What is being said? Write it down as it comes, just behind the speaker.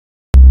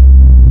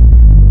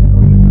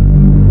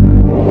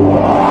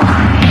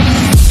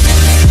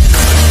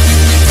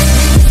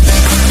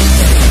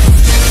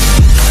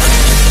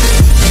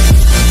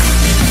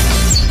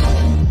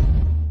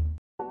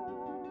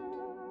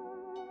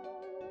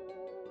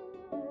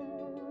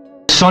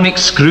sonic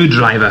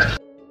screwdriver.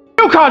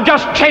 You can't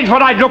just change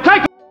what I look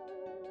like!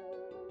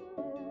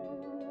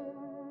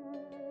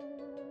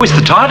 It's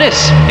the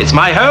TARDIS. It's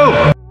my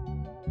home.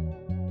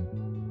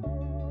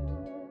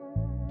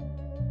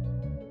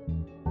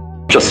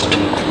 Just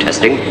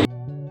testing.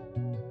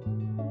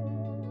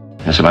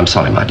 Yes, well, I'm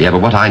sorry, my dear,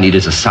 but what I need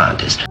is a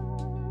scientist.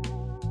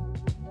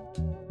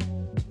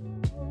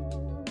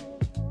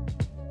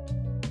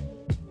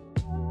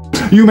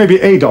 You may be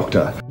a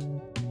doctor.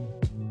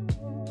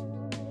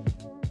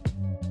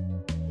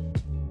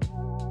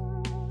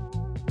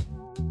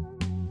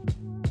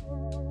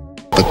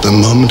 But the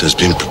moment has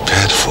been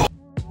prepared for.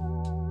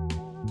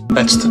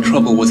 That's the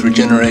trouble with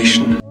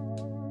regeneration.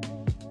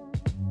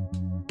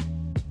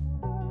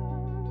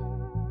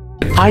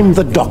 I'm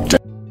the doctor.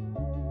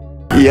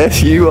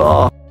 Yes, you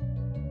are.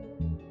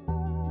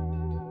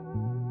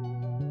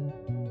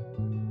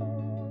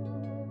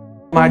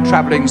 My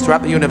travellings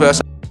throughout the universe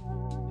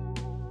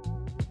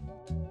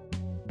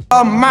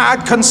are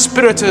mad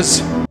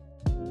conspirators.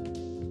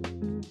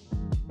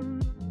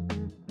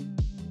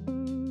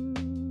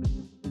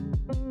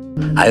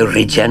 I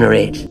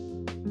regenerate.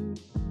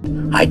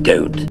 I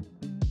don't.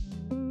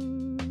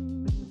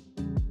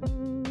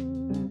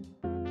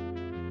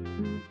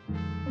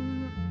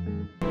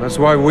 That's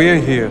why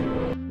we're here.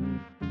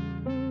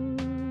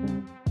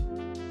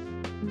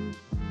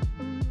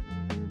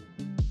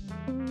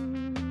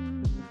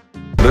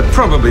 But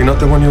probably not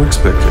the one you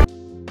expected.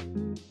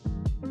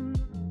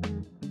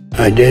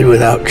 I did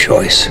without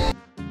choice.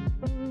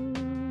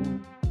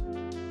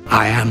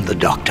 I am the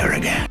doctor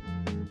again.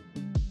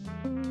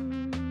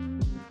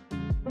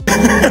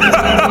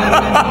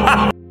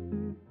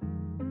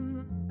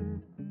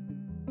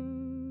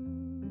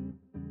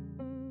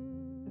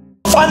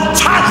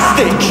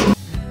 Fantastic!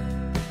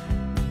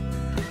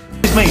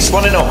 It's me,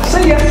 swanning off.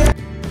 See ya!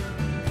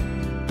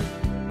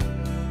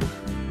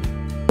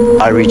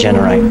 I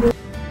regenerate.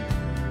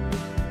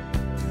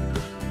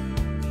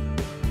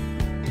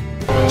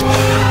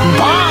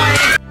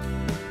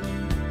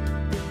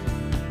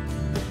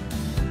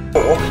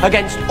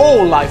 Against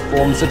all life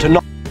forms that are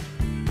not.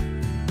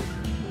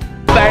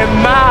 They're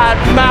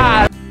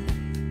mad.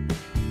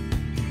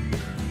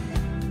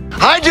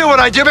 I do what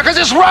I do because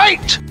it's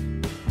right!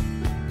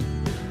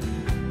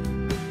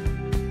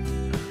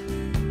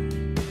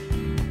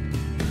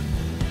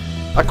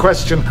 A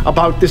question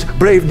about this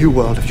brave new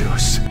world of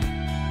yours.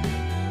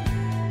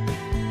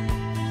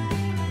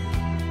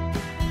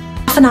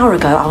 Half an hour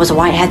ago, I was a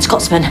white-haired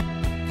Scotsman.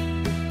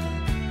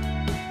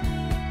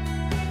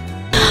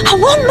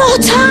 One more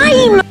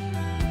time!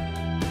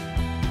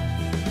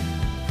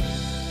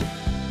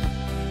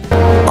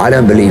 I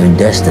don't believe in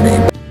destiny.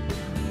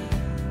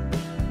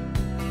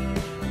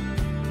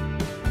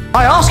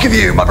 I ask of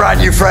you, my brand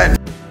new friend.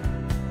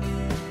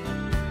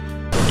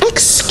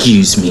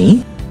 Excuse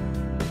me?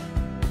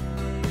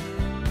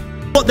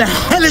 What the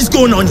hell is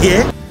going on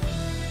here?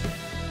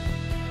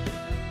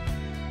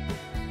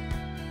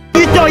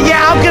 You thought,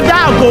 yeah, I'll give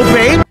that a go,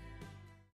 babe.